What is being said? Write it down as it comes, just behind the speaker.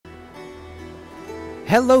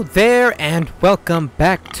Hello there, and welcome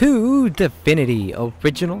back to Divinity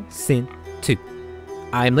Original Sin 2.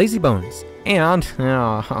 I'm LazyBones, and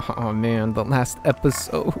oh man, the last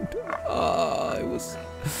episode,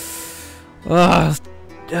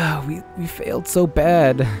 we failed so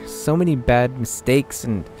bad. So many bad mistakes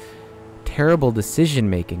and terrible decision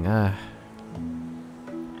making. But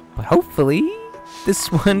hopefully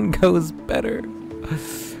this one goes better.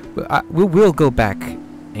 We'll go back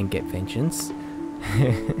and get vengeance.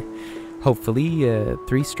 Hopefully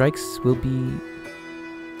 3 strikes will be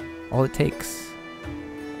all it takes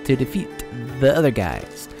to defeat the other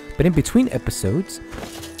guys. But in between episodes,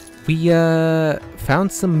 we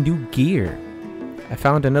found some new gear. I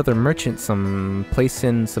found another merchant some place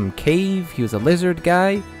in some cave. He was a lizard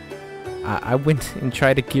guy. I went and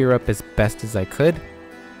tried to gear up as best as I could,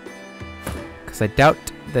 because I doubt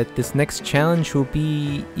that this next challenge will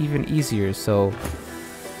be even easier, so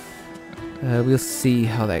we'll see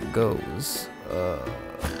how that goes. Oh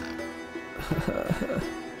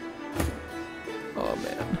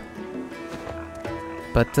man.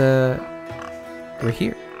 But we're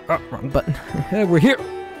here. Oh, wrong button. We're here.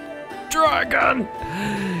 Dragon!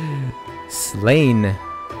 Slain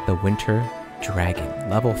the Winter Dragon.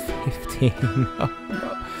 Level 15.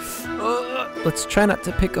 Let's try not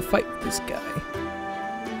to pick a fight with this guy.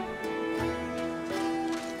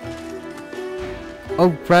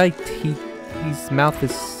 Oh right, his mouth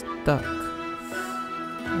is stuck.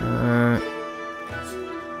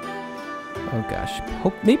 Oh gosh.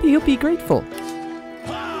 Maybe he'll be grateful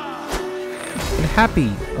and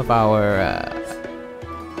happy of our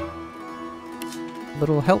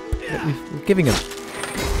little help that we're giving him.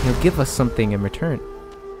 He'll give us something in return,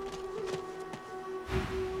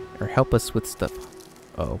 or help us with stuff.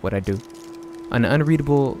 Oh, what'd I do? An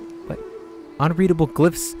unreadable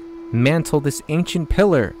glyphs mantle this ancient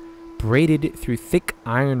pillar, braided through thick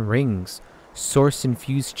iron rings.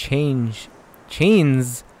 Source-infused chains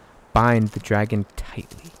bind the dragon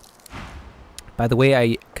tightly. By the way,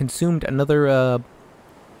 I consumed another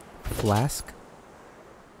flask,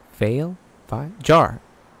 jar,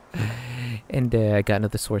 and I got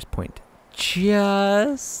another source point,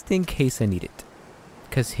 just in case I need it.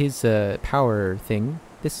 Because his power thing,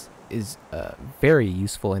 this is very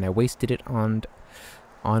useful, and I wasted it on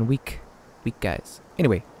weak guys.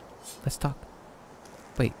 Anyway, let's talk.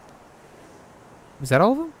 Wait, was that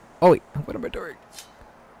all of them? Oh wait, what am I doing?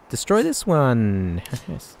 Destroy this one.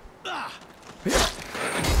 Yes.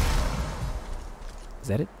 Is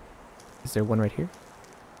that it? Is there one right here?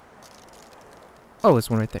 Oh,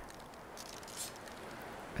 there's one right there.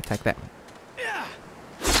 Attack that one.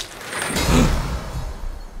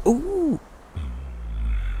 Ooh.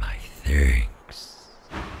 My thanks.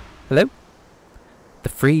 Hello? The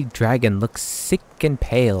freed dragon looks sick and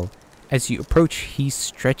pale. As you approach, he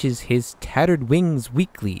stretches his tattered wings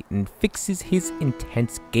weakly and fixes his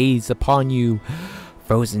intense gaze upon you.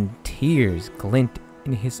 Frozen tears glint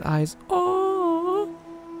in his eyes. Oh!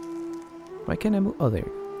 Why can't I move? Oh, there.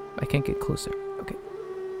 I can't get closer. Okay.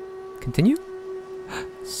 Continue.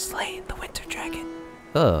 Slain the Winter Dragon.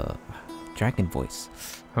 Dragon voice.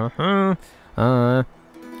 Okay.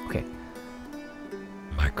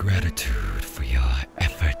 My gratitude for your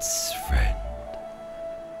efforts, friend.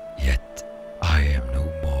 Yet I am no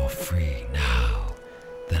more free now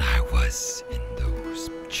than I was in those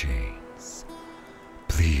chains.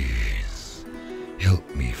 Please help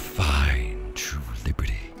me find true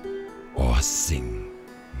liberty, or sing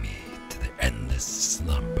me to the endless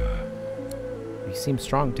slumber. You seem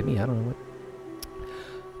strong to me. I don't know what.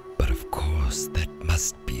 But of course, that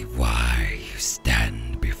must be why you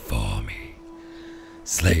stand before me.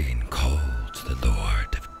 Slain called to the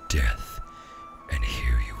Lord of Death, and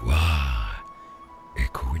here you are. A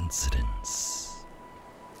coincidence.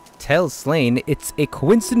 Tell Slain it's a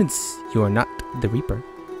coincidence you are not the Reaper.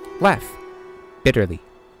 Laugh bitterly.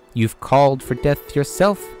 You've called for death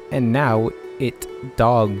yourself, and now it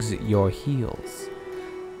dogs your heels.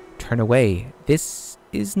 Turn away. This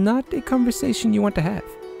is not a conversation you want to have.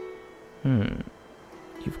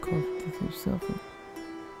 You've called for death yourself.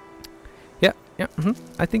 Yeah.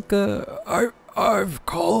 I think I've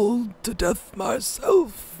called to death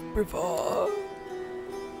myself before.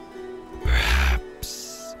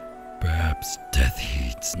 Perhaps death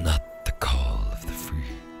heeds not the call of the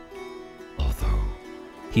free. Although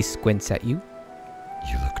he squints at you.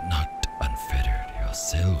 You look not unfettered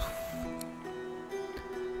yourself.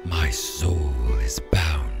 My soul is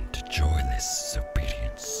bound to joyless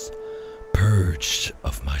obedience, purged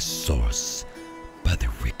of my source by the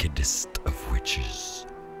wickedest of witches.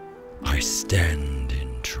 I stand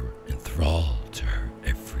enthralled to her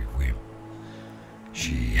every whim. She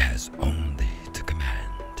has only to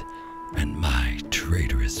command, and my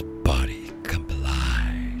traitorous body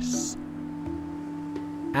complies.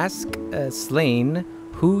 Ask Slain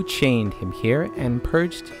who chained him here and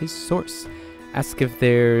purged his source. Ask if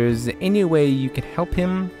there's any way you can help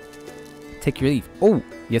him. Take your leave. Oh,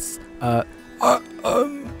 yes. I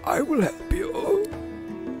will help you.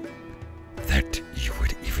 That you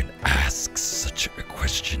would even ask such a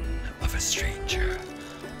question of a stranger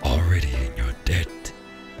already in your debt.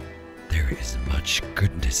 There is much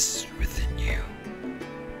goodness within you,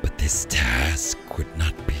 but this task would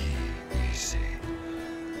not be easy.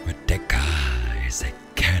 Rebecca is a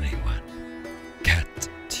canny one, cat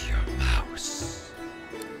to your mouse.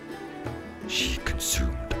 She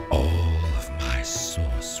consumed all of my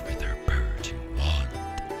source with her purging wand.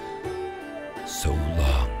 So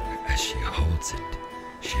long as she holds it,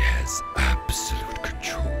 she has absolute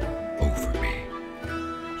control over me.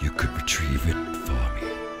 You could retrieve it for me.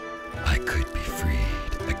 I could be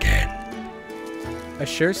freed again.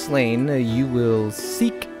 Assure Slain you will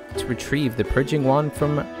seek to retrieve the purging wand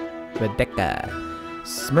from Rebecca.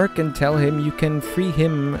 Smirk and tell him you can free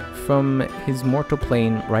him from his mortal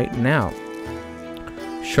plane right now.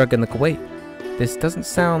 Shrug and look away. This doesn't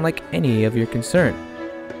sound like any of your concern.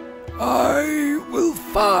 I will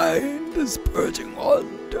find this purging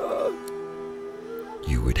wand.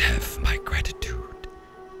 You would have my gratitude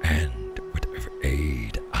and whatever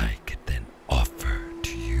aid I could then offer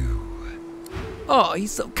to you. Oh,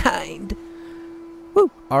 he's so kind.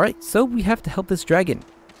 Woo! Alright, so we have to help this dragon.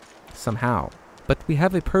 Somehow. But we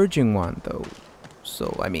have a purging wand, though.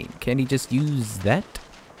 So, I mean, can he just use that?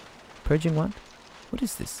 Purging wand? What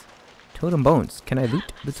is this? Totem bones. Can I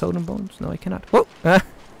loot the totem bones? No, I cannot. Whoa!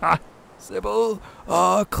 Sybil.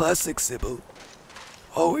 Classic Sybil.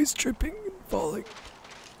 Always tripping and falling.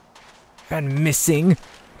 And missing.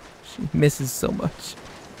 She misses so much.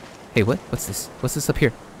 Hey, what? What's this? What's this up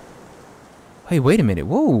here? Hey, wait a minute.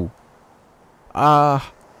 Whoa.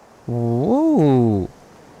 Whoa.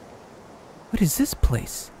 What is this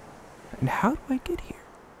place? And how do I get here?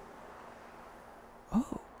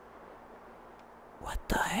 Oh. What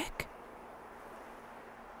the heck?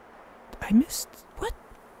 I missed. What?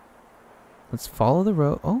 Let's follow the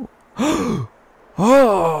road. Oh.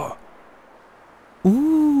 Oh!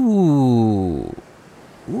 Ooh.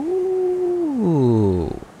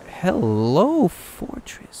 Ooh. Hello,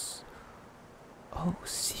 fortress. Oh,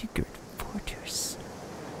 secret fortress.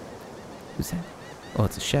 Who's that? Oh,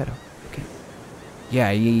 it's a shadow. Okay.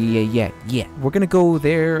 Yeah. We're gonna go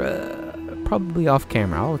there, probably off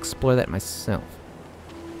camera. I'll explore that myself.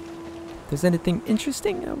 If there's anything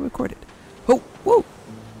interesting, I'll record it. Oh, whoa!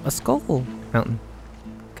 A skull mountain.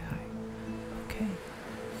 Okay.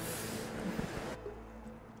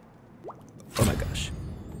 Oh my gosh.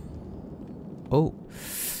 Oh.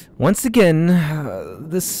 Once again,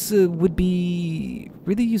 this would be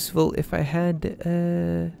really useful if I had,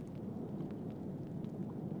 the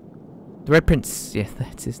Red Prince. Yeah,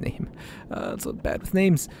 that's his name. I'm so bad with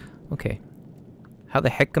names. Okay. How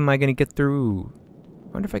the heck am I gonna get through?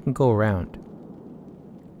 I wonder if I can go around.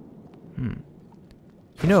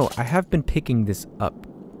 You know, I have been picking this up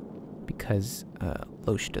because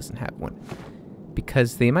Loesch doesn't have one.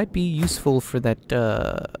 Because they might be useful for that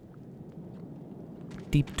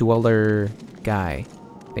deep dweller guy.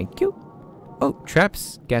 Thank you. Oh,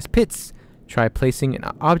 traps, gas pits. Try placing an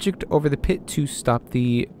object over the pit to stop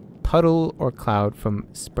the puddle or cloud from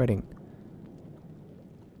spreading.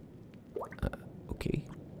 Okay.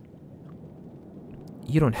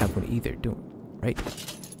 You don't have one either, right?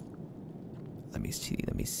 Let me see.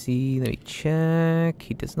 Let me check.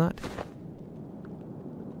 He does not.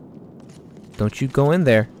 Don't you go in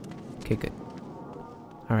there. Okay, good.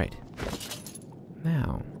 Alright.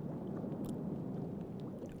 Now.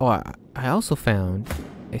 Oh, I also found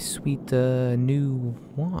a sweet new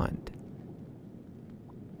wand.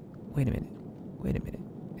 Wait a minute.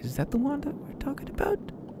 Is that the wand that we're talking about?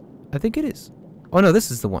 I think it is. Oh no,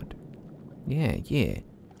 this is the wand. Yeah.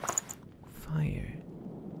 Fire.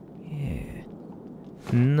 Yeah.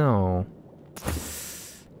 No.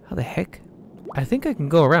 How the heck? I think I can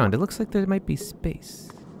go around. It looks like there might be space.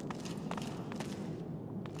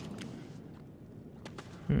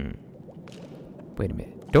 Wait a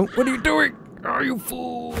minute. Don't. What are you doing? Are you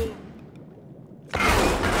fool?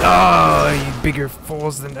 Oh, you bigger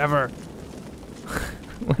fools than ever.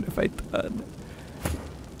 What have I done?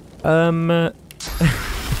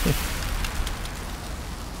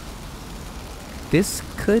 This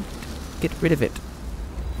could get rid of it.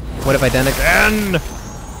 What have I done again?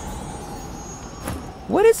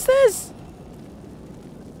 What is this?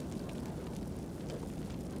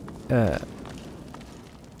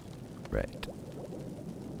 Right.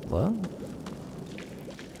 Well.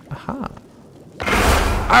 Aha.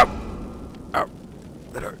 Ow! Ow!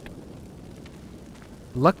 That hurt.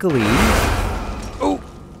 Luckily... Oh!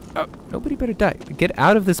 Nobody better die. Get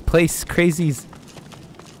out of this place, crazies.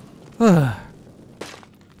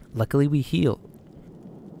 Luckily we heal.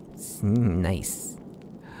 Nice.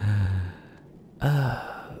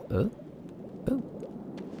 Oh.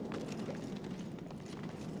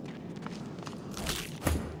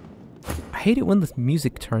 I hate it when the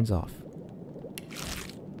music turns off.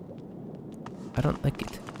 I don't like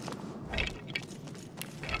it.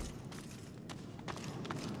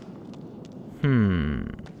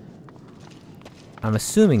 I'm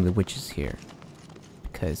assuming the witch is here.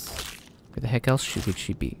 Because where the heck else would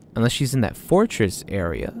she be? Unless she's in that fortress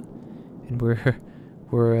area. And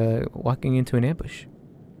we're walking into an ambush.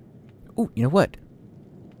 Oh, you know what?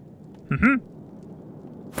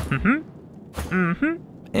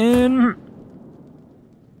 And...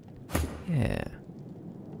 yeah.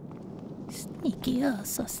 Sneaky, oh,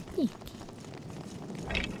 so sneaky.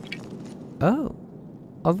 Oh.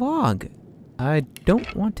 A log. I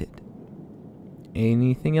don't want it.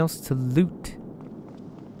 Anything else to loot?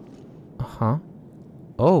 Uh-huh.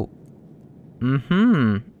 Oh.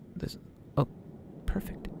 This... oh.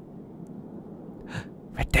 Perfect.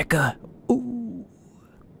 Red Decker. Ooh.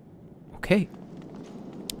 Okay.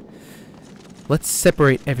 Let's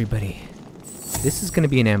separate everybody. This is gonna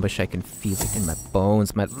be an ambush. I can feel it in my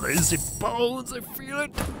bones. My lazy bones. I feel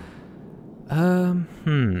it.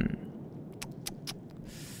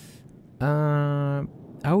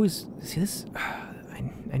 I always see this.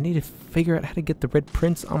 I need to figure out how to get the Red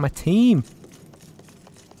Prince on my team.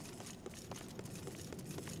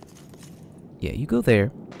 Yeah, you go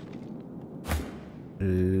there.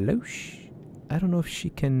 Loesch. I don't know if she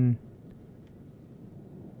can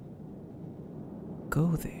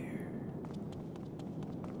go there.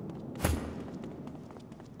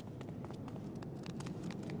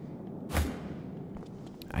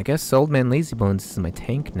 I guess Old Man LazyBones is my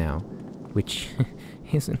tank now, which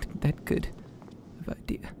isn't that good of an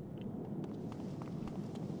idea.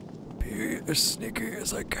 Be as sneaky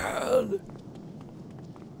as I can.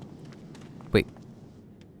 Wait.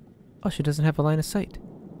 Oh, she doesn't have a line of sight.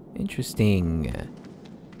 Interesting.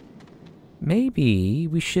 Maybe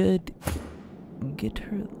we should get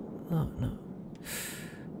her... oh, no.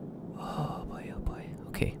 Oh, boy, oh, boy.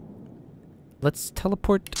 Okay. Let's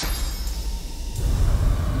teleport...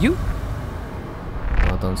 you?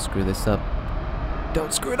 Well, don't screw this up.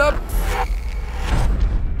 Don't screw it up!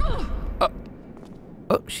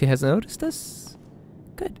 Oh, she hasn't noticed us?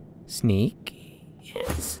 Good. Sneaky.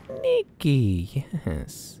 Yes, sneaky.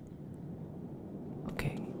 Yes.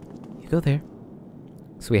 Okay. You go there.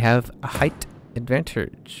 So we have a height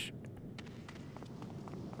advantage.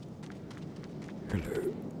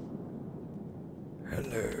 Hello.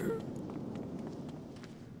 Hello.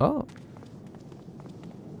 Oh.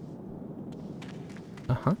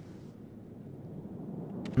 Uh-huh.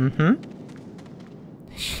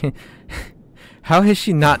 How has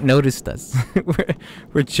she not noticed us?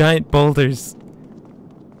 we're giant boulders.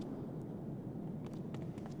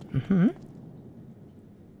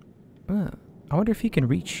 I wonder if he can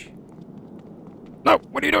reach. No,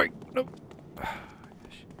 what are you doing? No. You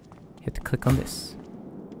have to click on this.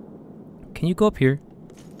 Can you go up here?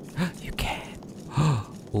 You can.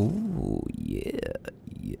 Oh, yeah.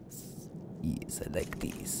 Yes. Yes, I like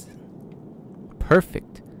these.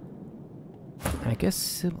 Perfect. I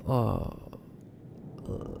guess...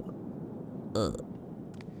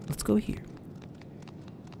 let's go here.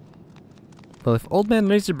 Well, if Old Man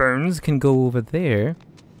LazyBones can go over there,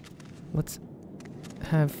 let's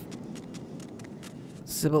have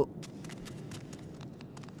Sybil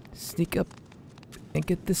sneak up and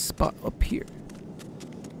get this spot up here.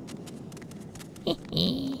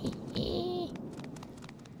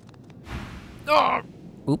 Oh.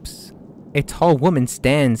 Oops. A tall woman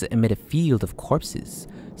stands amid a field of corpses,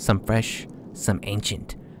 some fresh, some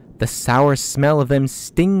ancient. The sour smell of them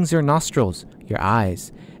stings your nostrils, your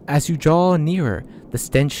eyes. As you draw nearer, the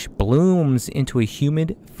stench blooms into a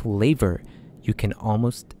humid flavor you can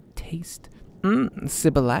almost taste.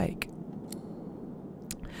 Sybil-like.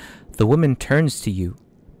 The woman turns to you.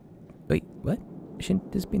 Wait, what?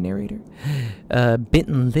 Shouldn't this be narrator?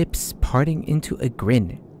 Bitten lips parting into a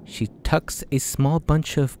grin. She tucks a small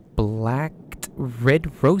bunch of blacked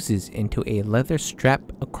red roses into a leather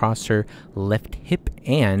strap across her left hip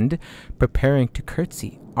and, preparing to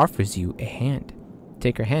curtsy, offers you a hand.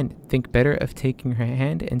 Take her hand. Think better of taking her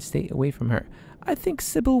hand and stay away from her. I think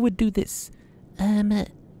Sybil would do this. No.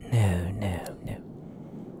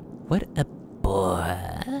 What a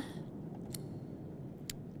boy.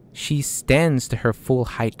 She stands to her full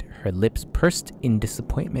height, her lips pursed in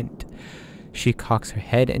disappointment. She cocks her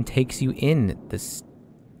head and takes you in.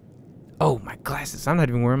 Oh, my glasses. I'm not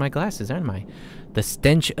even wearing my glasses, aren't I? The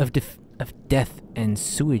stench of death and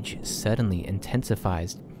sewage suddenly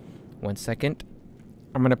intensifies. 1 second.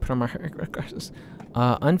 I'm going to put on my glasses.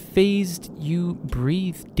 Unfazed, you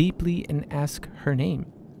breathe deeply and ask her name.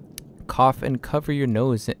 Cough and cover your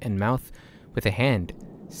nose and mouth with a hand.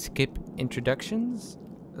 Skip introductions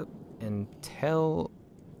and tell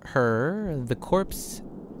her the corpse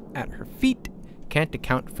at her feet can't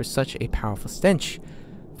account for such a powerful stench.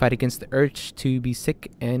 Fight against the urge to be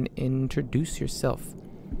sick and introduce yourself.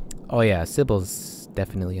 Oh yeah, Sybil's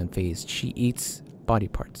definitely unfazed. She eats body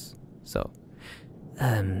parts. So,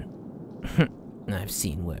 I've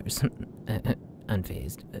seen worse.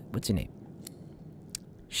 Unfazed. What's your name?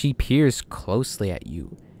 She peers closely at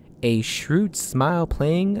you, a shrewd smile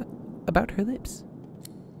playing about her lips.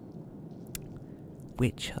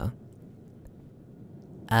 Which, huh?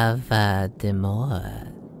 Ava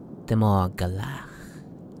Demore Galach.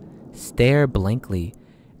 Stare blankly.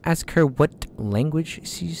 Ask her what language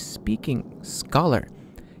she's speaking. Scholar.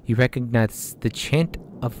 You recognize the chant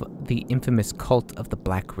of the infamous cult of the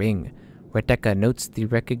Black Ring. Redeka notes the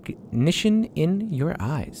recognition in your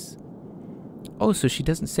eyes. Oh, so she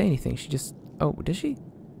doesn't say anything. She just... Oh, does she?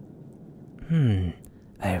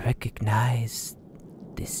 I recognize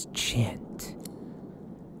this chant.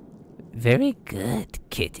 Very good,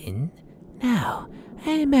 kitten. Now,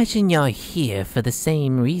 I imagine you're here for the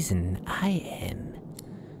same reason I am.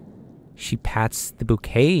 She pats the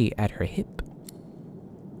bouquet at her hip.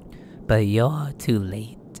 But you're too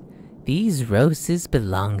late. These roses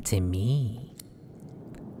belong to me.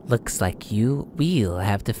 Looks like we'll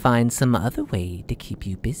have to find some other way to keep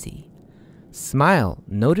you busy. Smile.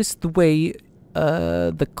 Notice the way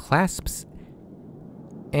the clasps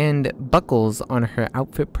and buckles on her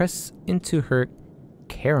outfit press into her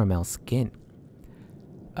caramel skin.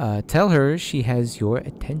 Tell her she has your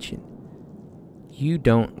attention. You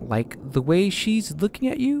don't like the way she's looking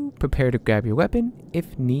at you? Prepare to grab your weapon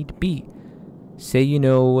if need be. Say you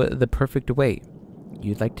know the perfect way.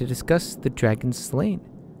 You'd like to discuss the dragon slain.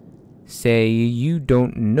 Say you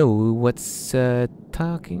don't know what she's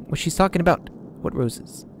talking about. What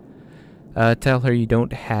roses? Tell her you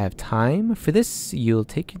don't have time for this. You'll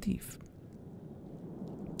take your leave.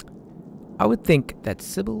 I would think that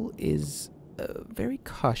Sybil is very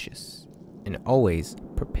cautious and always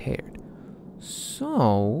prepared.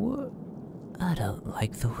 So, I don't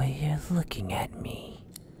like the way you're looking at me.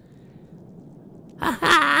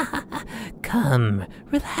 Come,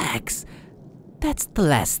 relax. That's the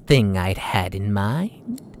last thing I'd had in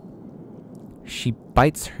mind. She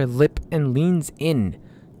bites her lip and leans in,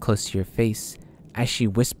 close to your face, as she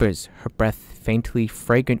whispers, her breath faintly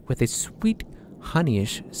fragrant with a sweet,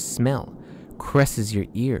 honeyish smell, caresses your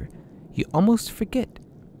ear. You almost forget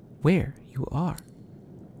where you are.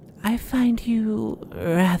 I find you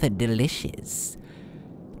rather delicious.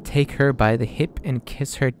 Take her by the hip and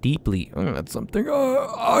kiss her deeply. That's something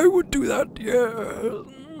I would do that, yeah.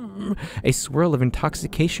 A swirl of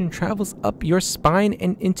intoxication travels up your spine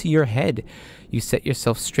and into your head. You set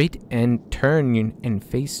yourself straight and turn and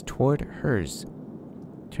face toward hers.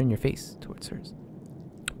 Turn your face towards hers.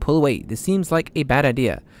 Pull away. This seems like a bad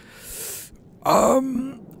idea.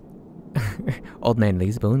 Old man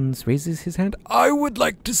LazyBones raises his hand. I would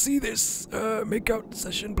like to see this make-out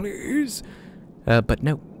session, please. But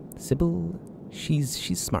no, Sybil,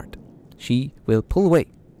 she's smart. She will pull away.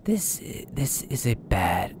 This is a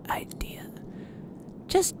bad idea.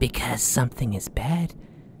 Just because something is bad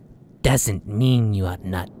doesn't mean you ought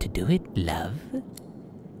not to do it, love.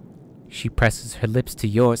 She presses her lips to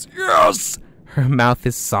yours. Yes! Her mouth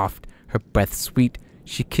is soft, her breath sweet.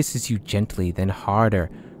 She kisses you gently, then harder,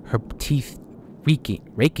 her teeth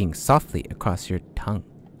raking softly across your tongue.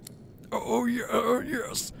 Oh, yeah,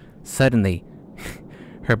 yes. Suddenly,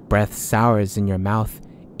 her breath sours in your mouth.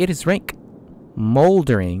 It is rank,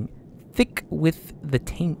 moldering, thick with the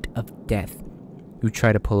taint of death. You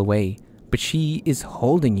try to pull away, but she is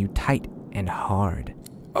holding you tight and hard.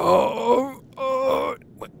 Ew,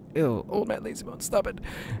 old man LazyBones, stop it.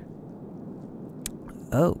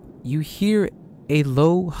 Oh, you hear a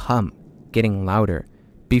low hum getting louder.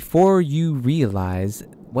 Before you realize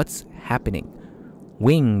what's happening,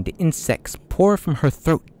 winged insects pour from her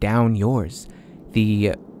throat down yours.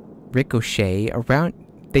 They ricochet around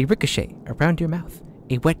your mouth,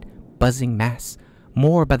 a wet, buzzing mass,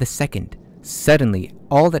 more by the second. Suddenly,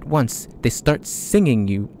 all at once, they start stinging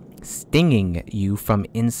you from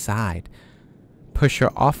inside. Push her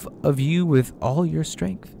off of you with all your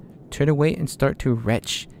strength. Turn away and start to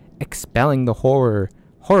retch. expelling the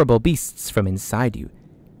horrible beasts from inside you.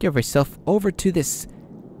 Give yourself over to this.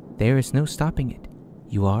 There is no stopping it.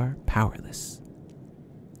 You are powerless.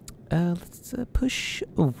 Let's push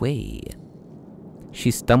away.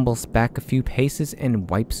 She stumbles back a few paces and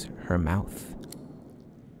wipes her mouth.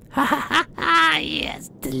 Ha ha ha ha! Yes,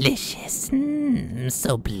 delicious.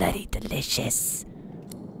 So bloody delicious.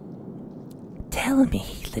 Tell me,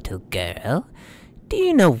 little girl, do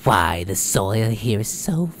you know why the soil here is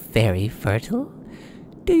so very fertile?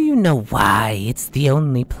 Do you know why it's the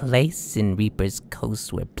only place in Reaper's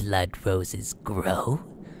Coast where blood roses grow?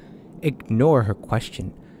 Ignore her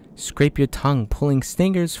question. Scrape your tongue, pulling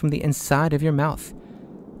stingers from the inside of your mouth.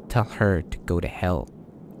 Tell her to go to hell.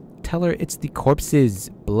 Tell her it's the corpses.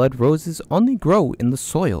 Blood roses only grow in the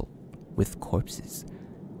soil with corpses.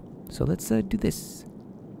 So let's do this.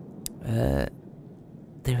 The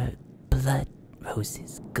blood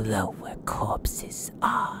roses glow where corpses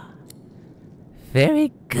are.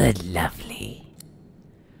 Very good, lovely.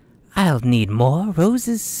 I'll need more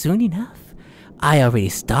roses soon enough. I already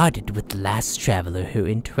started with the last traveler who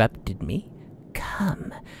interrupted me.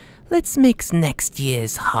 Come, let's make next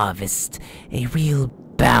year's harvest a real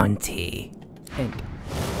bounty. And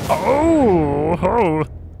oh,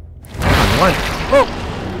 one. Oh,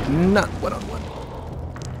 not one-on-one.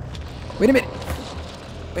 Wait a minute.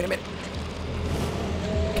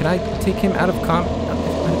 Can I take him out of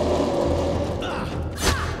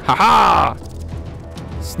Haha!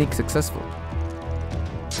 Sneak successful.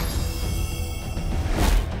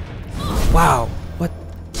 Wow, what?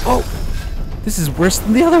 Oh! This is worse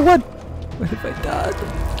than the other one! What have I done?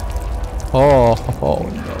 Oh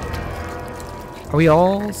no. Are we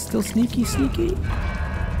all still sneaky?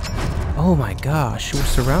 Oh my gosh, we're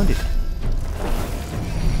surrounded.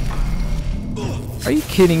 Are you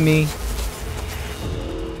kidding me?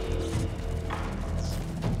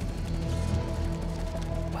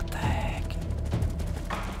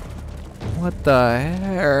 What the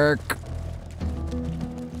heck?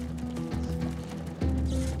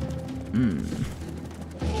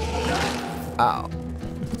 Ow.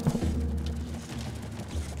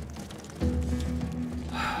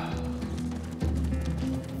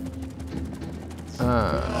 I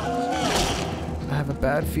have a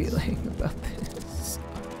bad feeling about this.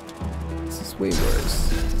 This is way worse.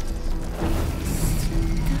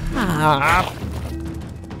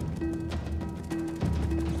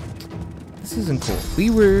 This isn't cool. We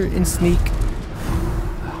were in sneak.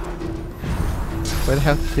 Where the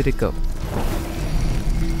hell did it go?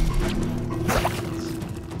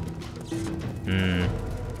 Can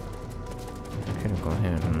I go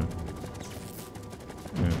ahead and...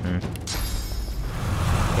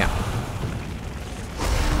 Yeah.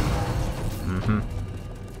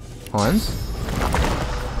 Hans?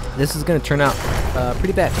 This is gonna turn out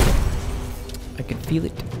pretty bad. I can feel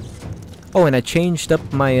it. Oh, and I changed up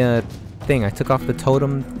my thing. I took off the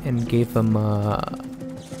totem and gave him a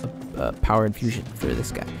power infusion for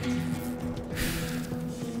this guy.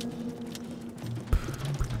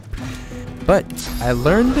 But I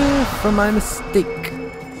learned from my mistake.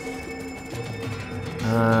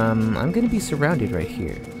 I'm gonna be surrounded right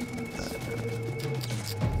here.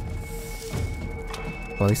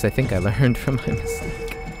 Well, at least I think I learned from my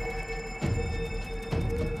mistake.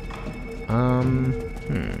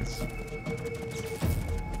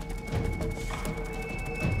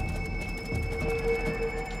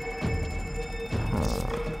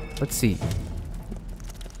 Let's see.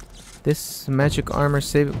 This magic armor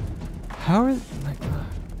save. How are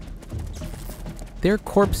they're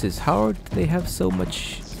corpses? How do they have so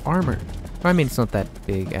much armor? I mean, it's not that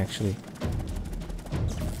big actually.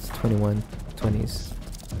 It's 21, 20s.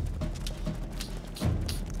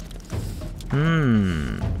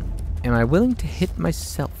 Am I willing to hit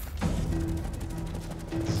myself?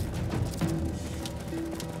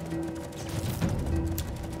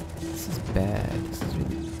 This is bad. This is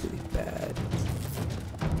really, really bad.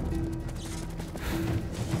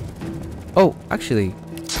 Oh, actually,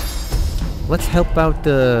 let's help out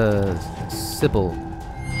the Sybil.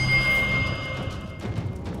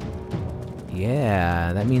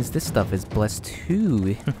 Yeah, that means this stuff is blessed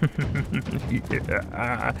too.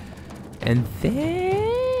 Yeah. And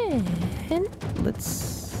then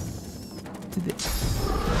let's do this.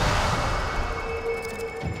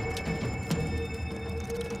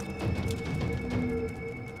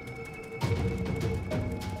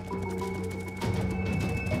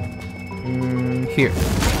 Here.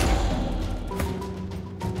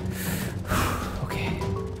 Okay.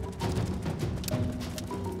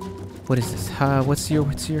 What is this? What's your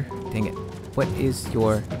dang it. What's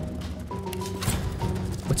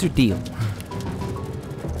your deal?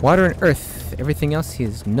 Water and earth. Everything else he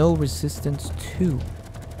has no resistance to.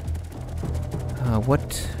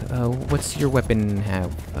 What's your weapon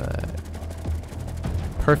have?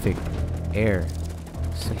 Perfect. Air.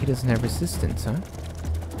 So he doesn't have resistance, huh?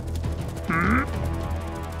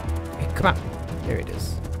 Hey, come on. There it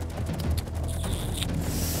is.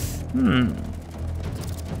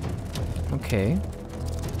 Okay.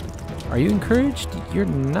 Are you encouraged? You're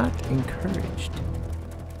not encouraged.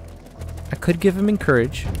 I could give him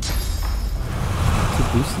encourage to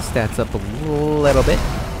boost the stats up a little bit.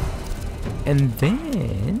 And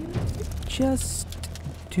then just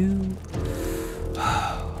do...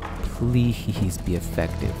 Please be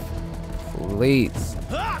effective. Please.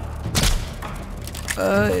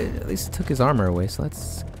 At least it took his armor away, so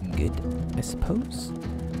that's good, I suppose.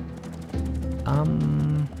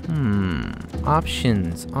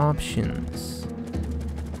 Options.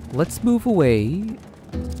 Let's move away.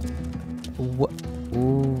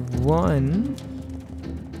 One.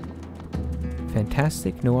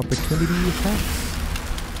 Fantastic, no opportunity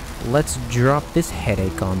attacks. Let's drop this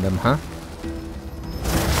headache on them, huh?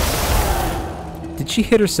 Did she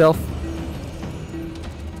hit herself?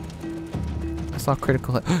 I saw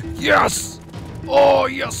critical hit. Yes! Oh,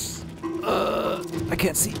 yes! I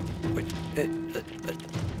can't see. Wait,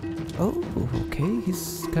 oh, okay.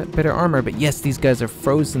 He's got better armor, but yes, these guys are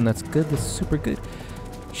frozen. That's good. That's super good.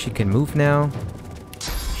 She can move now.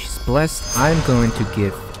 She's blessed. I'm going to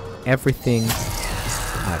give everything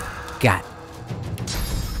I've got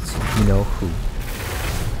to you know who.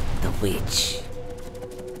 The witch.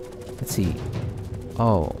 Let's see.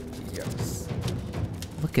 Oh, yes.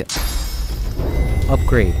 Look at...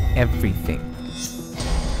 Upgrade everything.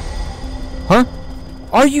 Huh?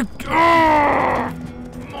 Are you...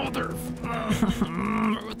 Mother...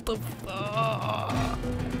 What the fuck?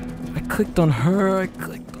 I clicked on her. I'm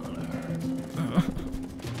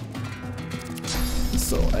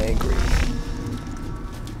so angry.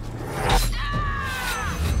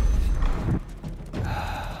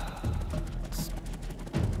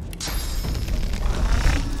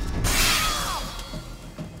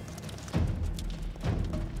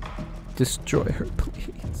 Destroy her,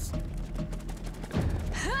 please.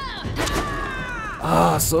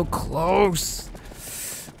 Ah, so close.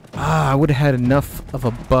 Ah, I would have had enough of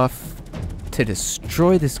a buff to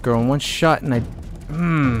destroy this girl in one shot, and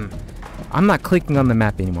I'm not clicking on the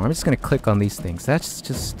map anymore. I'm just gonna click on these things. That's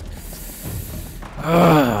just...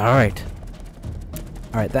 Alright.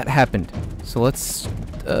 Alright, that happened. So let's...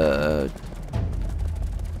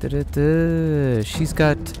 She's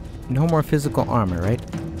got no more physical armor, right?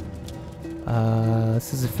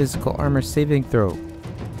 This is a physical armor saving throw.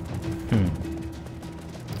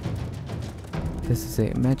 This is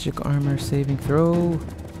a magic armor saving throw.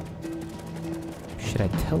 Should I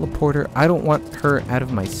teleport her? I don't want her out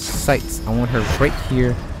of my sights. I want her right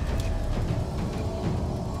here.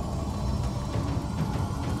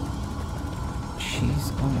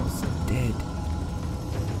 She's almost dead.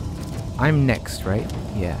 I'm next, right?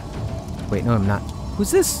 Yeah. Wait, no, I'm not.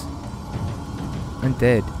 Who's this? I'm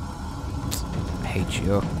dead. I hate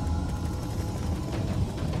you.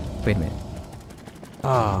 Wait a minute.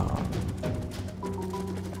 Ah.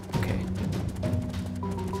 Okay.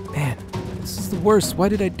 Man, this is the worst. Why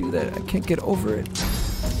did I do that? I can't get over it.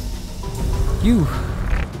 You.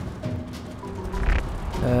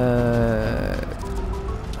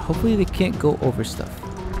 Hopefully they can't go over stuff.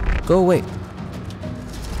 Go away.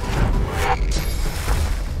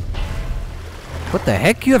 What the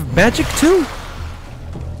heck? You have magic too?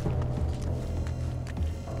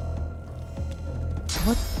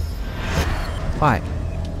 What? Why?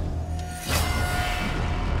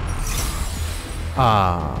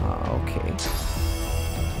 Ah, okay.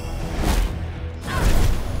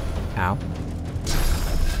 Ow.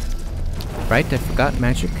 Right, I forgot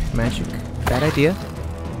magic. Magic. Bad idea.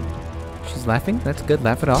 She's laughing. That's good.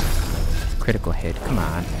 Laugh it off. Critical hit. Come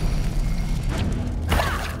on.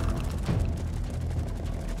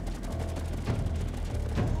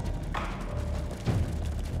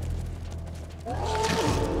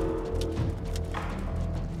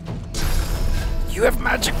 You have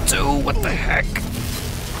magic too? What the heck?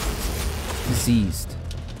 Diseased.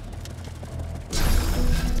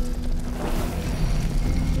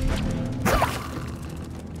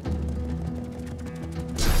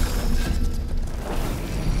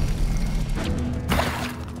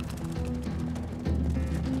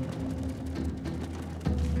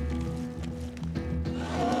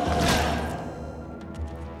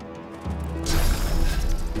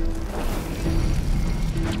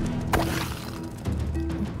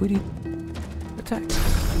 Who do you attack?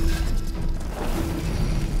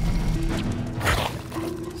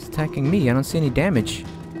 attacking me? I don't see any damage.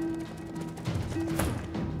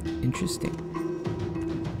 Interesting.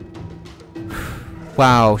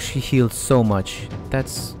 Wow, she healed so much.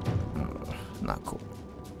 That's not cool.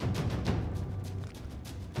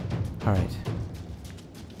 Alright.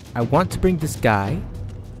 I want to bring this guy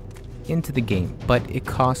into the game, but it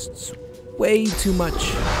costs way too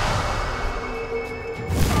much.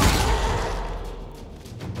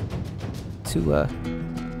 To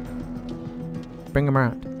bring him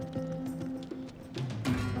around.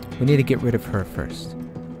 We need to get rid of her first.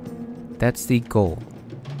 That's the goal.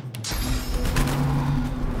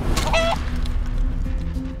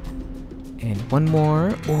 And one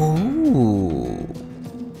more. Ooh.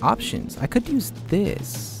 Options. I could use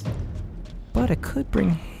this. But I could bring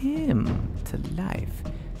him to life.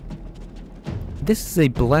 This is a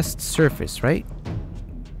blessed surface, right?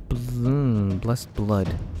 Blessed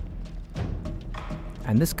blood.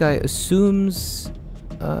 And this guy assumes...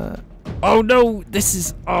 oh no! This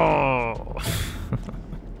is... Oh!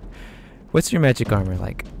 What's your magic armor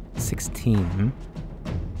like? 16,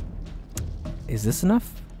 Is this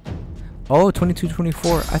enough? Oh, 22,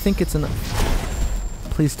 24. I think it's enough.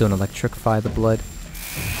 Please don't electrify the blood.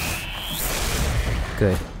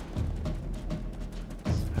 Good.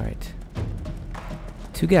 Alright.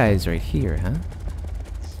 2 guys right here, huh?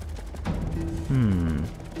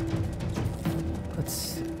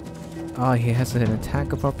 Let's... Oh, he has an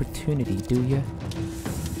attack of opportunity, do ya?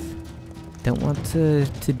 Don't want to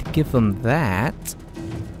give him that.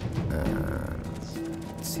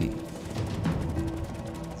 Let's see.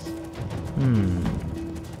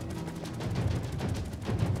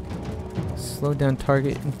 Slow down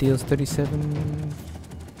target and deals 37.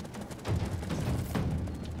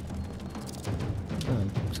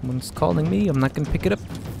 Someone's calling me. I'm not gonna pick it up.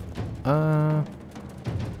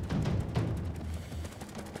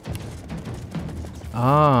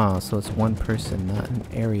 Ah, so it's one person, not an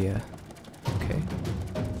area. Okay.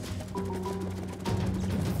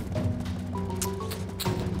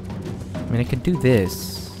 I mean, I could do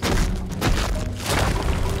this.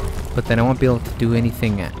 But then I won't be able to do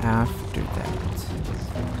anything after that.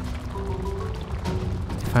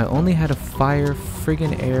 If I only had a fire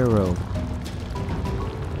friggin' arrow.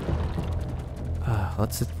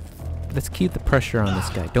 Let's keep the pressure on this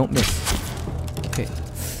guy. Don't miss. Okay.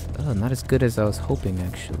 Oh, not as good as I was hoping,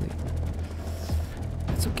 actually.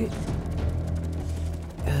 That's okay.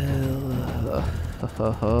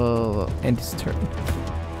 End his turn.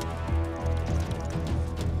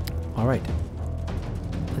 Alright.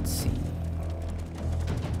 Let's see.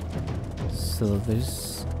 So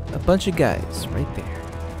there's a bunch of guys right there.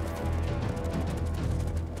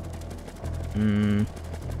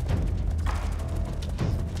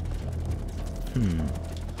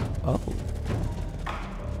 Oh.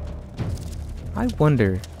 I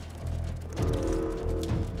wonder.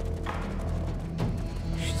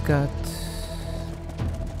 She's got...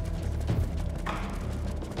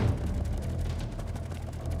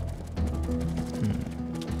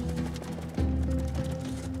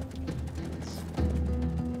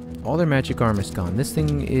 All their magic armor's gone. This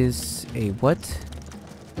thing is a what?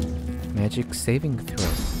 Magic saving throw.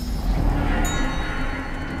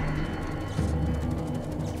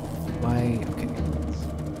 Why? Okay.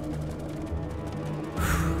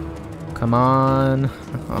 Come on.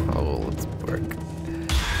 Oh, let's work.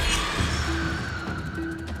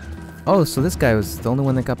 Oh, so this guy was the only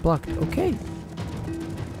one that got blocked. Okay.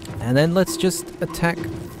 And then let's just attack.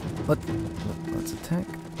 Let's attack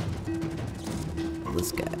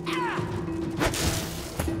this guy.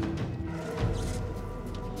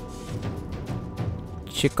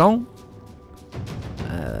 Chicken.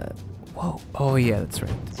 Whoa. Oh yeah, that's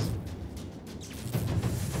right.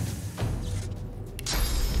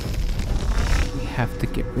 We have to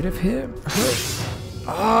get rid of him.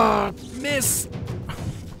 Ah, miss.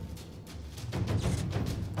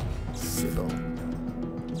 Sybil.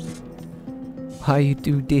 Why you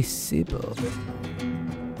do this, Sybil?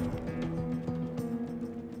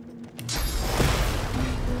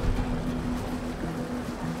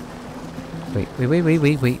 Wait.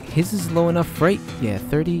 His is low enough, right? Yeah,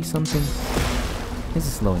 30 something. His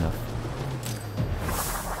is low enough.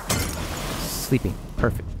 Sleeping.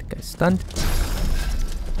 Perfect. The guy's stunned.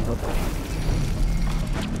 Oh boy.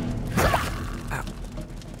 Ow.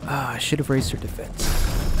 Ah, I should have raised her defense.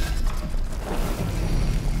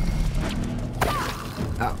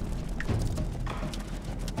 Ow.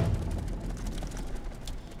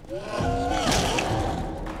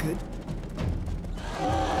 Good.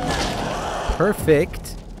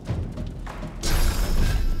 Perfect.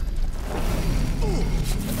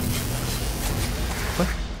 What?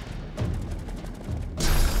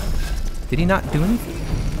 Did he not do anything?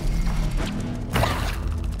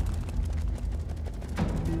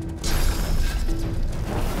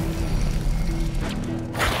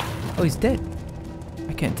 Oh, he's dead.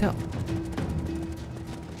 I can't tell.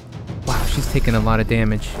 Wow, she's taking a lot of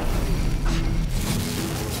damage.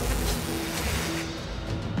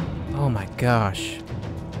 Oh my gosh.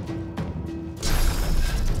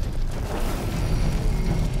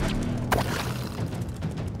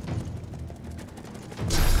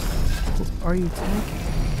 Who are you attacking?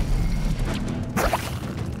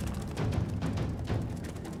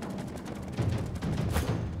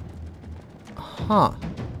 Huh.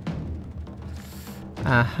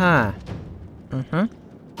 Aha. Uh-huh.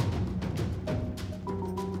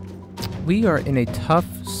 We are in a tough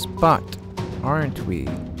spot, aren't we?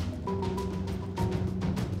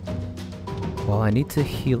 Well, I need to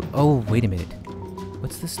heal. Oh, wait a minute.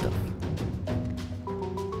 What's this stuff?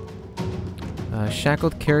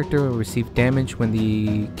 Shackled character will receive damage when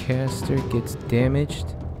the caster gets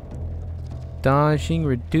damaged. Dodging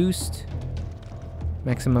reduced.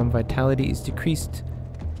 Maximum vitality is decreased.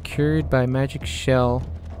 Cured by magic shell.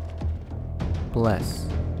 Bless.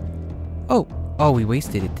 Oh! Oh, we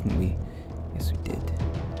wasted it, didn't we? Yes, we did.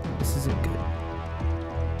 This isn't good.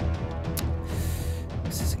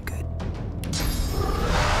 This isn't good.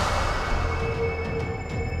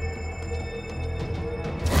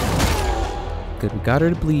 Good, we got her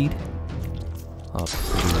to bleed. Oh,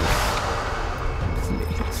 please.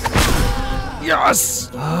 Yes!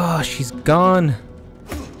 Oh, she's gone.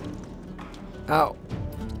 Ow.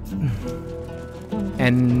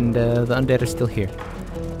 And the undead are still here.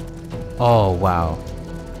 Oh, wow.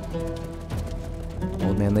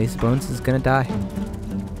 Old man LazyBones is gonna die.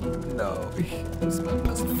 No, he's my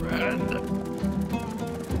best friend.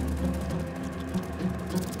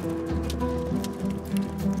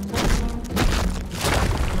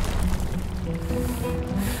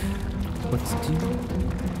 Let's do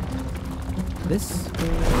this.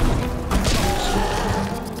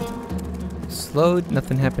 Slowed,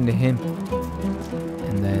 nothing happened to him.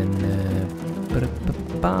 And then,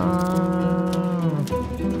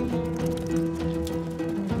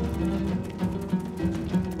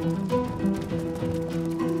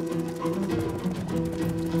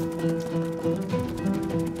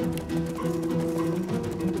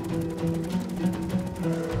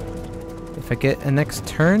 if I get a next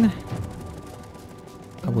turn,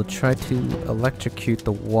 I will try to electrocute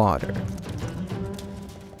the water.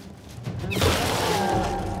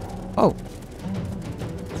 Oh!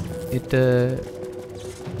 It,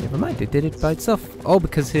 never mind, it did it by itself. Oh,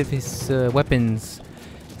 because of his weapons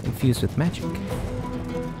infused with magic.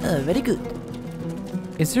 Very good.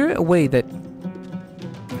 Is there a way that...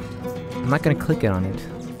 I'm not gonna click it on it.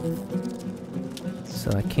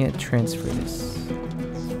 So I can't transfer this.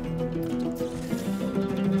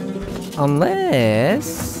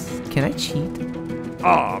 Unless... Can I cheat?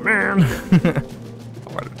 Oh man!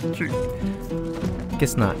 Why did I cheat?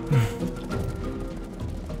 Guess not.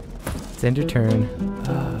 It's end your turn.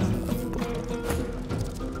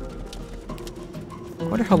 I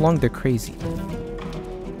wonder how long they're crazy. I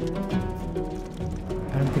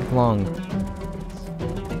don't think long.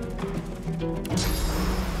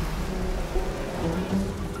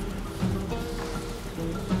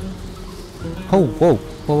 Oh, whoa.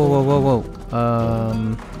 Whoa, whoa, whoa, whoa, whoa.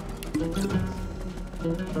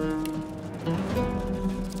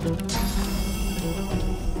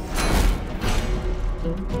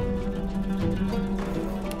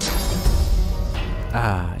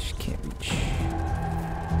 Ah, she can't reach.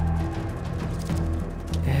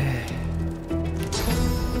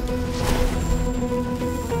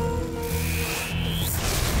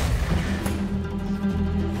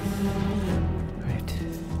 Right.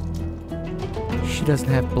 She doesn't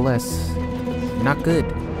have bless. Not good.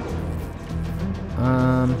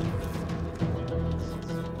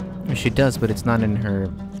 She does, but it's not in her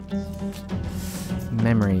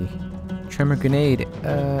memory. Tremor grenade.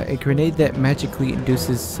 A grenade that magically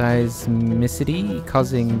induces seismicity,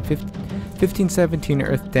 causing 15-17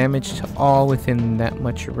 earth damage to all within that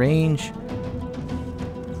much range.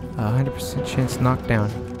 100% chance knockdown.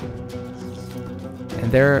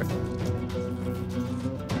 And there...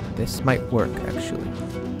 This might work, actually.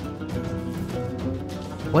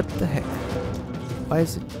 What the heck? Why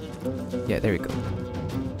is it... Yeah, there we go.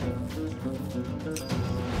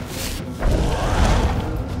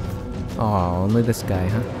 Oh, only this guy,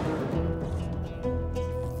 huh?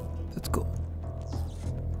 Let's go.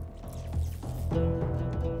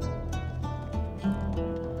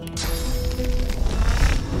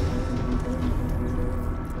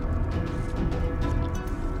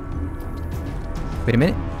 Wait a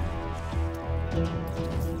minute.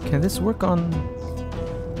 Can this work on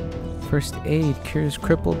first aid? Cures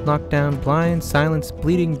crippled, knocked down, blind, silence,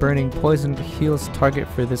 bleeding, burning, poisoned, heals target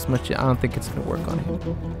for this much. I don't think it's gonna work on him.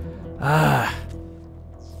 Ah.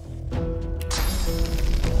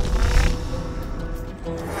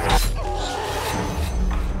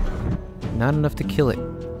 Not enough to kill it.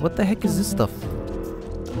 What the heck is this stuff?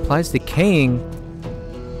 Applies decaying.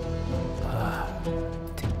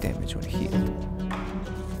 Take damage when healed.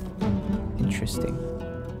 Interesting.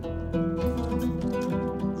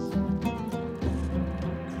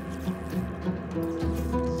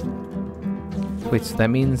 Wait, so that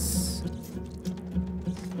means...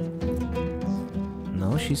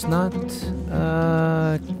 No, she's not,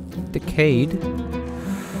 decayed.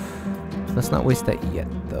 Let's not waste that yet,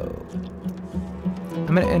 though.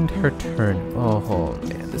 I'm gonna end her turn. Oh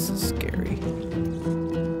man, this is scary.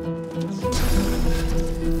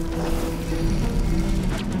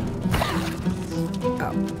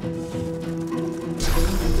 Ow.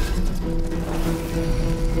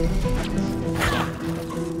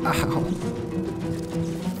 Ow.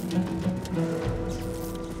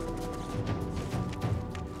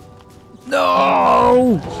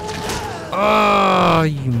 No! Oh,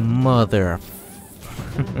 you mother.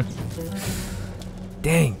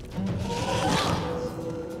 Dang.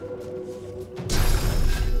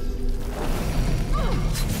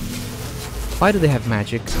 Why do they have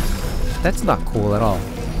magic? That's not cool at all.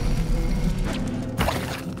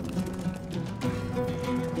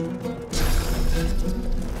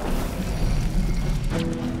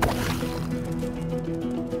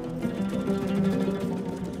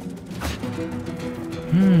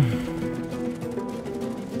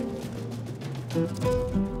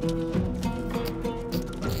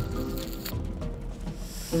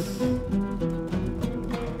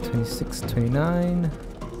 Twenty-six, 29.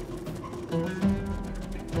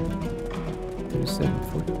 37,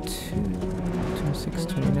 42. 26,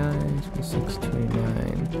 29. 26,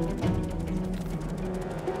 29.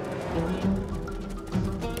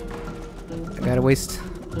 I gotta waste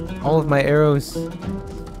all of my arrows.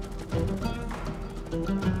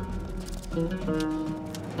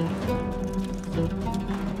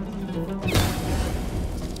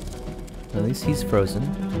 At least he's frozen.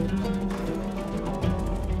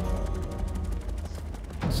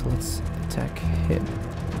 So let's attack him.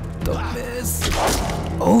 Don't miss!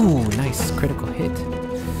 Oh, nice critical hit.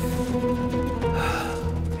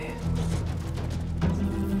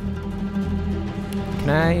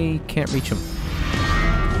 Man. Can't reach him.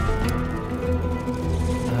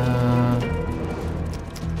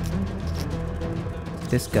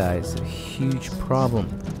 This guy's a huge problem.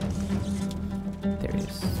 There he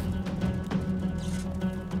is.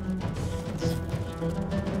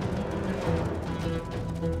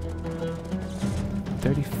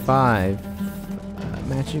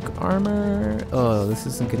 Magic armor. Oh, this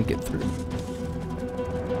isn't gonna get through.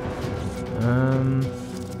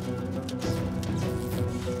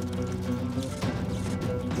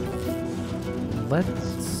 Let's...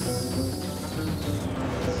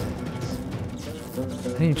 I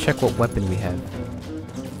didn't even check what weapon we have.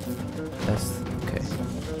 That's... okay.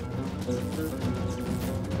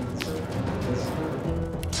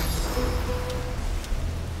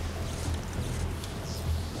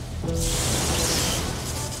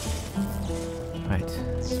 Right,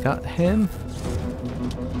 got him.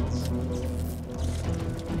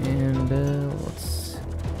 And let's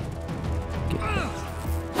get him.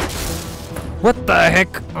 What the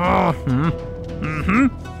heck? Oh,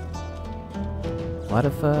 a lot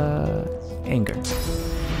of anger.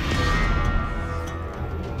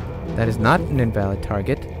 That is not an invalid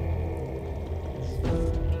target.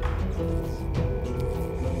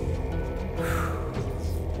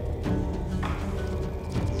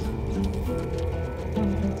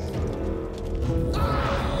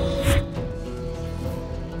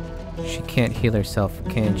 She can't heal herself,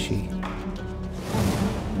 can she?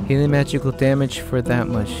 Healing magical damage for that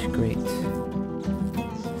much. Great.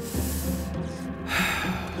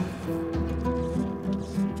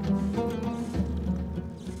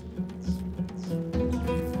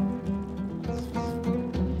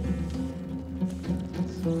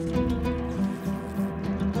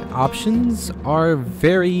 Options are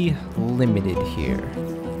very limited here.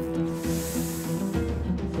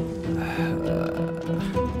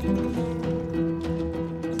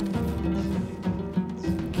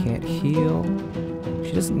 Can't heal.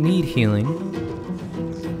 She doesn't need healing.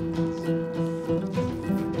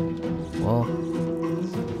 Well.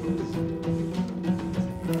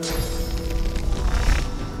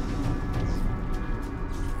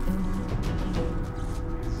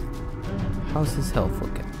 How's his health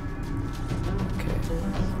looking? Okay.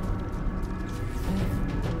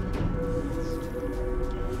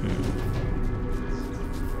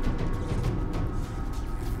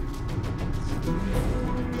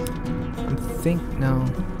 think, no.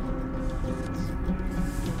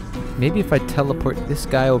 Maybe if I teleport this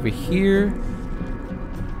guy over here.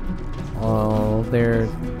 Oh, there.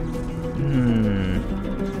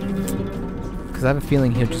 Because I have a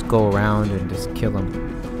feeling he'll just go around and just kill him.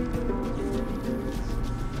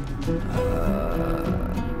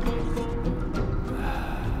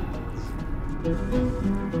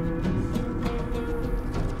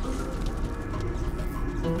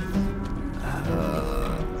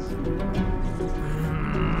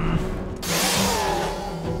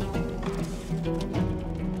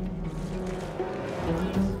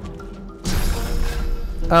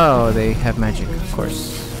 Oh, they have magic, of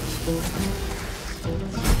course.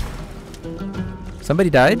 Somebody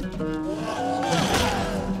died?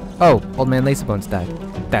 Oh, old man LazyBones died.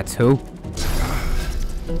 That's who.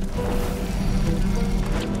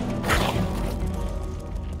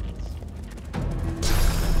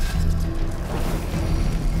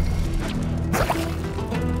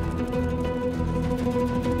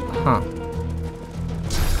 Huh.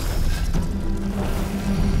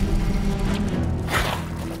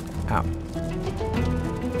 Ow.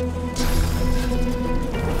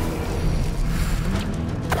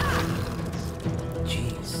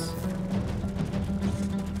 Jeez.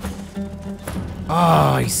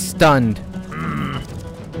 Oh, he's stunned.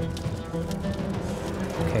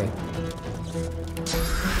 Okay.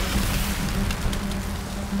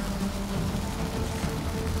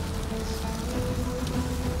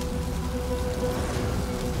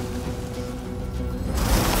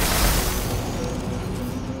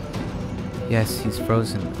 Yes, he's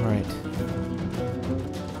frozen. Alright.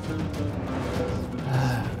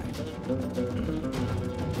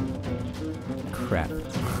 Crap.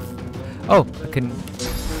 Oh, I couldn't do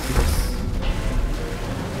this.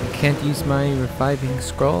 I can't use my reviving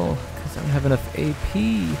scroll because I don't have enough AP.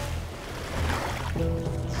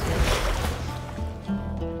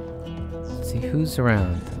 Let's see who's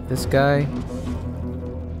around. This guy.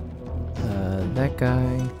 That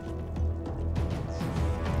guy.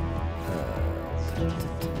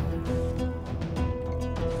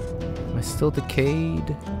 Am I still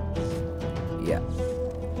decayed? Yeah.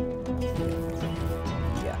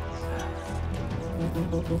 Yeah.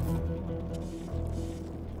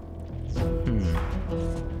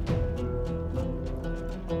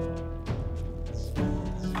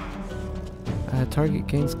 Target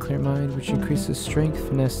gains clear mind, which increases strength,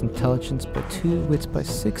 finesse, intelligence by 2, wits by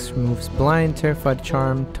 6, removes blind, terrified,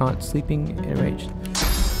 charm, taunt, sleeping, enraged.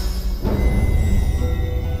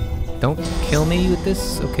 Don't kill me with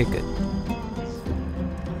this? Okay, good.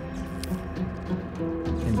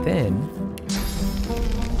 And then...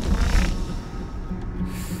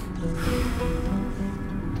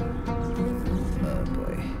 oh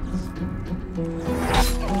boy.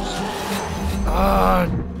 Ah,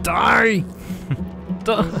 die!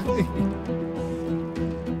 Die!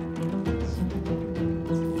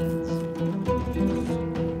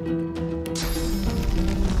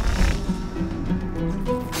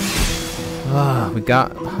 Ah, we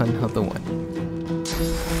got another one.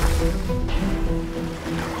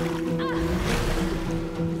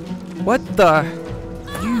 What the?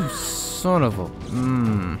 You son of a...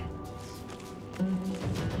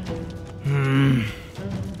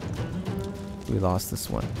 We lost this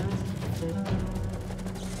one.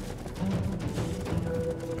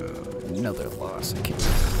 Another loss. I can't do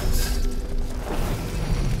this.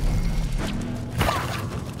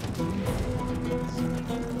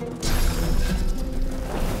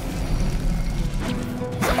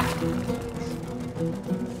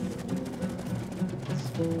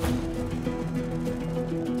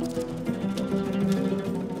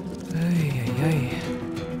 Ay, ay, ay.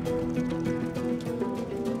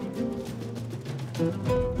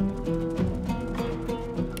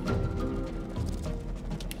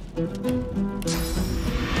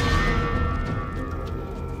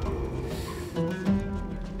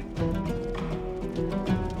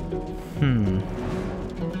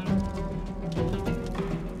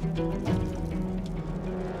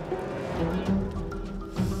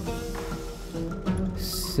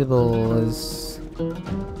 Sybil is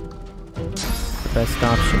the best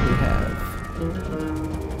option we have.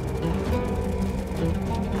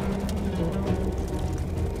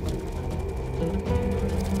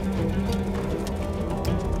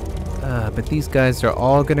 But these guys are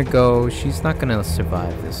all gonna go. She's not gonna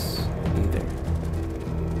survive this either.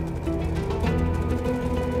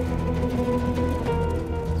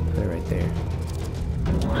 Let's put it right there.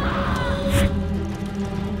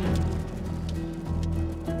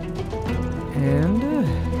 And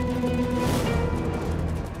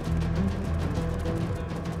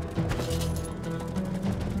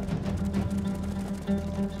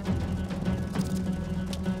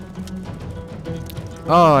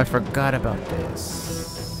Oh, I forgot about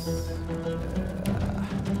this.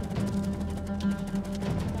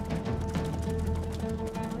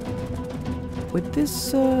 Would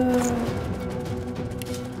this, huh.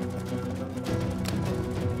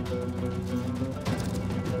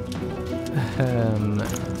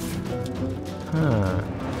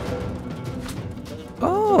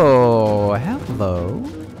 Oh, hello.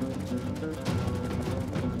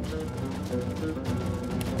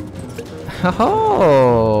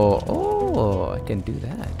 Oh, I can do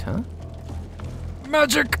that, huh?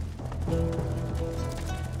 Magic!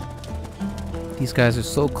 These guys are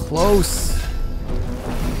so close.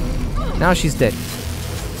 Now she's dead.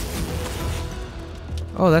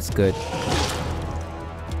 Oh, that's good.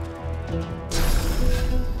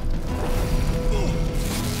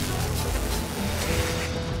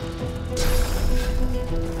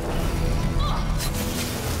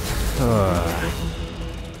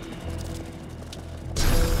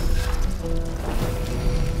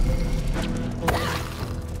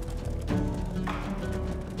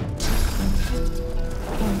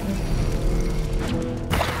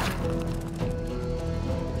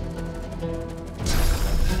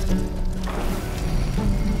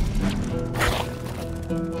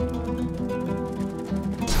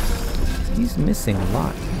 He's missing a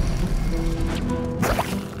lot.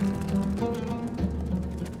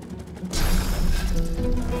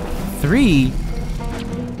 Three?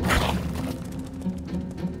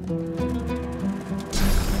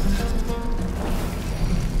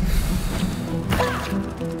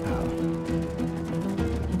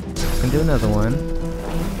 Can do another one.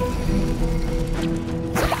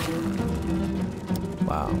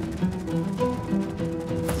 Wow.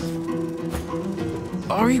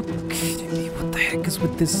 Are you kidding me? What the heck is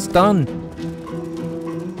with this stun?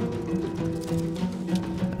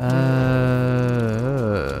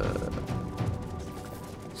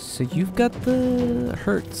 So you've got the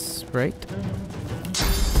hurts, right?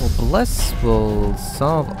 Well, Bless will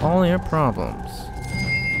solve all your problems.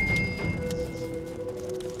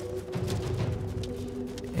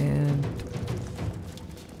 And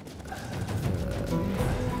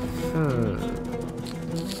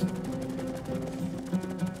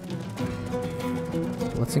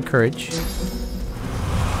let's encourage.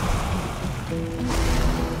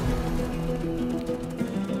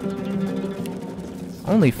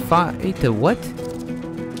 Only 8 to what?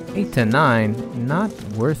 8 to 9, not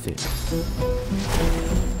worth it.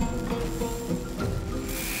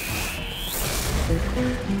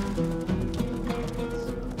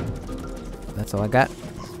 That's all I got.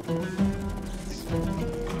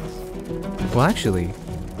 Well, actually.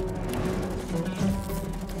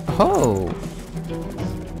 Oh!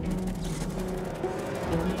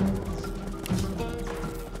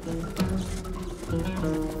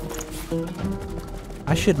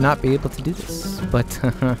 I should not be able to do this, but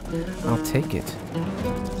I'll take it.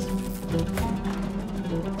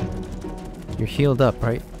 You're healed up,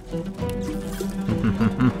 right?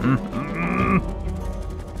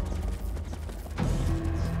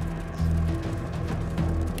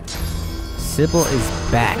 Sybil is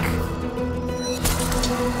back.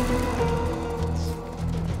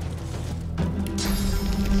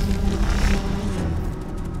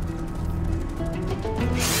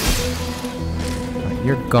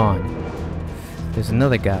 You're gone. There's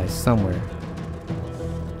another guy somewhere.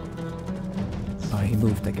 Oh, he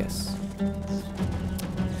moved, I guess.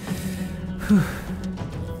 Whew.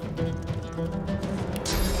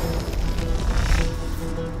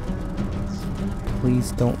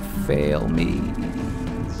 Please don't fail me.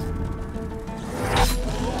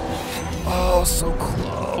 Oh, so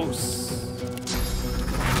close.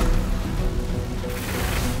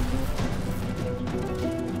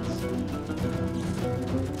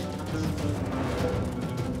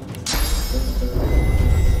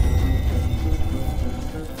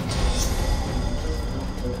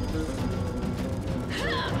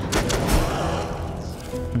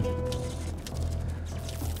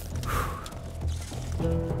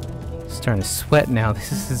 Starting to sweat now.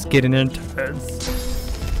 This is getting intense.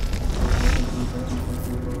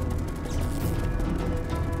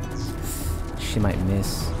 She might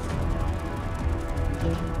miss.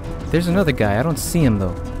 There's another guy. I don't see him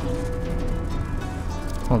though.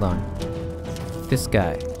 Hold on. This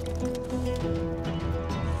guy.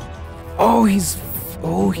 Oh,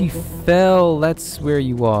 he fell. That's where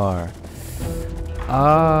you are.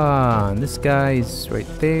 Ah, and this guy's right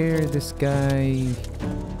there. This guy.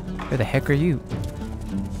 Where the heck are you?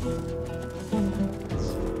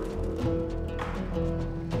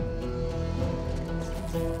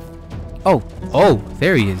 Oh,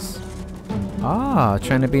 there he is. Ah,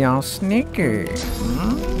 trying to be all sneaky.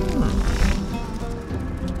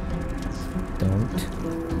 Don't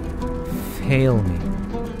fail me.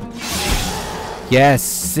 Yes,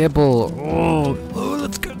 Sybil. Oh,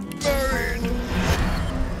 let's get married.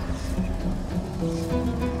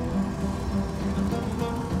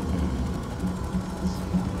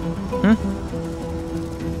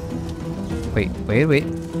 Wait.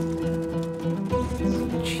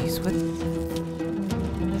 Jeez, what?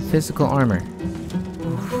 Physical armor.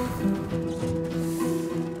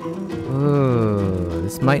 Oh,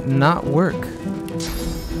 this might not work.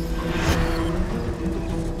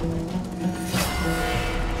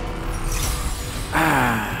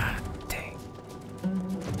 Ah, dang.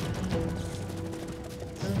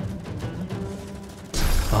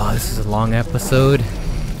 Oh, this is a long episode.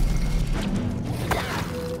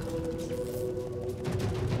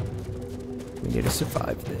 We need to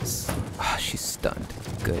survive this. Ah, she's stunned.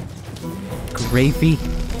 Good. Gravy.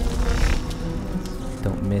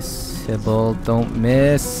 Don't miss, Sybil. Don't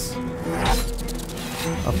miss.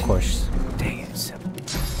 Of course. Dang it, Sybil.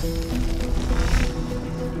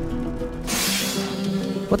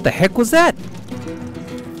 What the heck was that?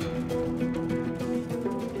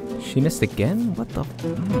 She missed again? What the?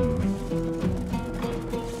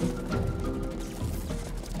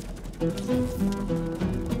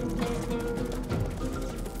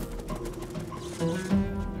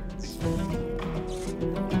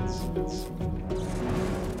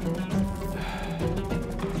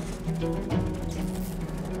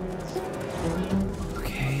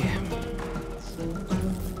 Okay.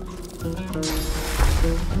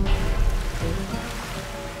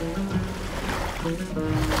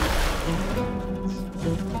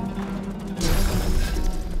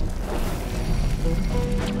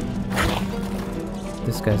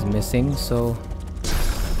 This guy's missing, so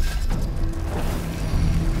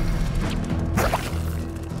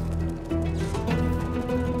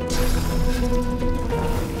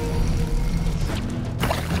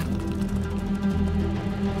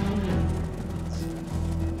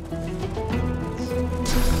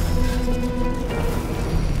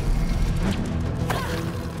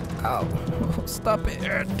ow. Stop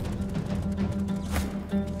it.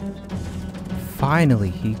 Finally,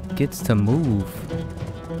 he gets to move.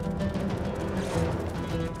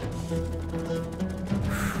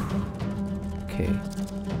 Okay.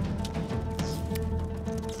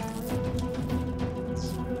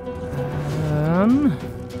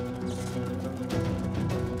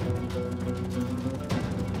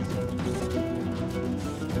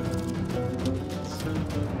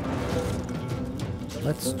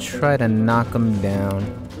 Let's try to knock him down.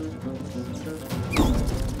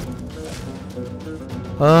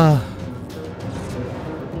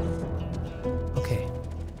 Okay.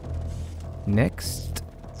 Next,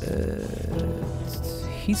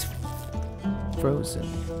 he's frozen.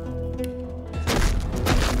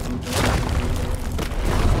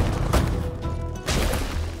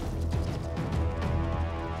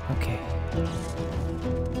 Okay.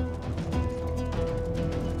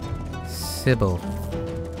 Sybil.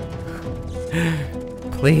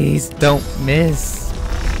 Please don't miss.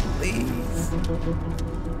 Please.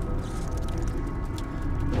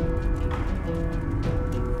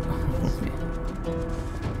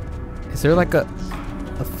 Is there like a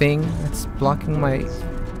thing that's blocking my... You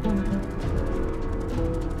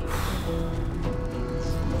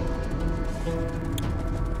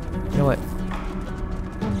know what?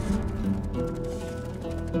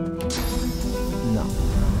 No.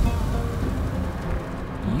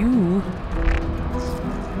 You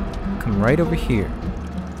come right over here.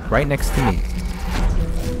 Right next to me.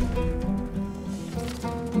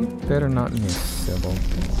 You better not miss, Sybil.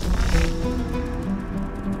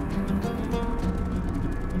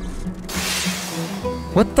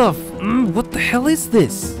 What the what the hell is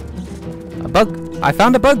this? A bug? I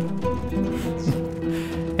found a bug!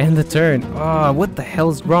 And the turn. Oh, what the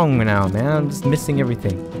hell's wrong now, man? I'm just missing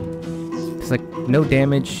everything. It's like no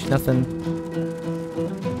damage, nothing.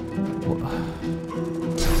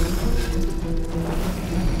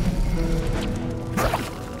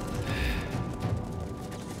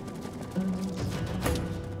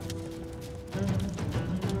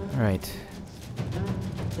 Alright.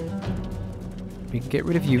 We can get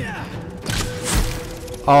rid of you.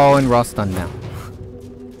 Oh, and Ross done now.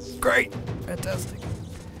 Great! Fantastic.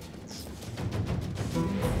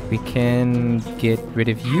 We can get rid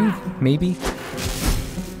of you, maybe.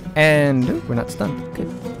 And ooh, we're not stunned. Good.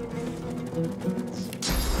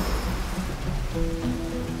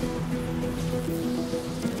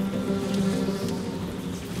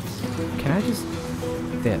 Can I just...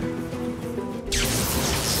 There.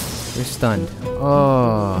 You're stunned.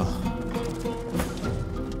 Oh.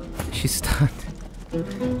 She's stunned.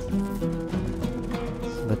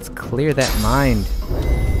 Let's clear that mind.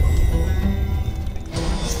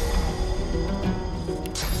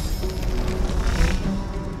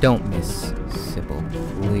 Don't miss, Sybil.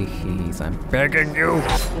 Please, I'm begging you.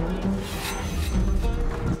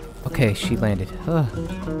 Okay, she landed.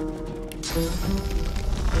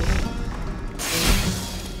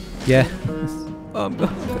 Yeah. I'm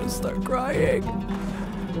gonna start crying.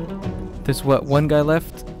 There's what, one guy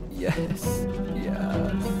left? Yes.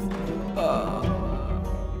 Yes.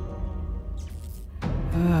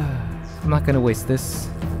 I'm not gonna waste this.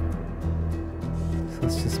 So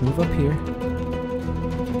let's just move up here.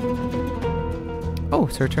 Oh,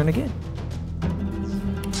 it's her turn again.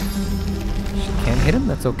 She can't hit him,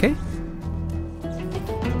 that's okay. Let's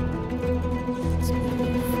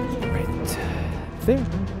move right there.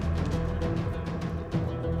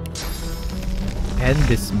 End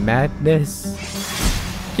this madness.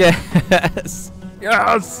 Yes!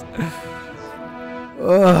 Yes!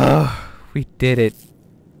 Oh, we did it.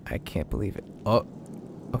 I can't believe it. Oh,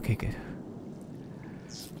 okay, good.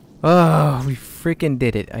 Oh, we freaking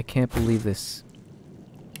did it. I can't believe this.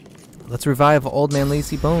 Let's revive Old Man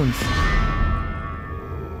LazyBones.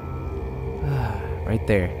 Right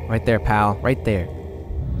there, pal. Right there.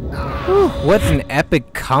 Whew, what an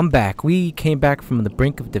epic comeback. We came back from the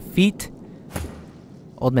brink of defeat.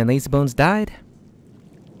 Old Man LazyBones died.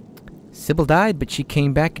 Sybil died, but she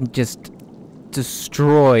came back and just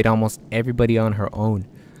destroyed almost everybody on her own.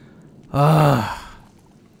 I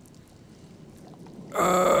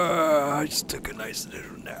just took a nice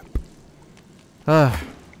little nap.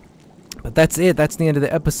 But that's it. That's the end of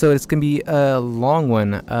the episode. It's gonna be a long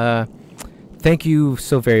one. Thank you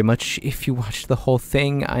so very much if you watched the whole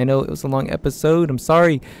thing. I know it was a long episode. I'm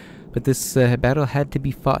sorry, but this battle had to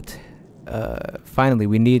be fought. Finally,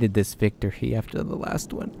 we needed this victory after the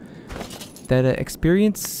last one. That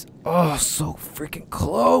experience, oh, so freaking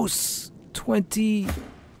close. 20.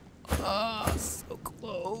 So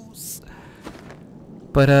close.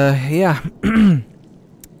 But yeah.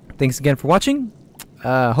 Thanks again for watching.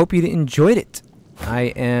 Hope you enjoyed it.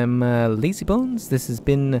 I am LazyBones. This has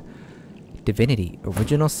been Divinity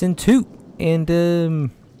Original Sin 2. And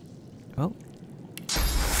well,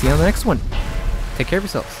 see you on the next one. Take care of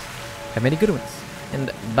yourselves. Have many good ones.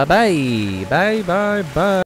 And bye-bye. Bye-bye-bye.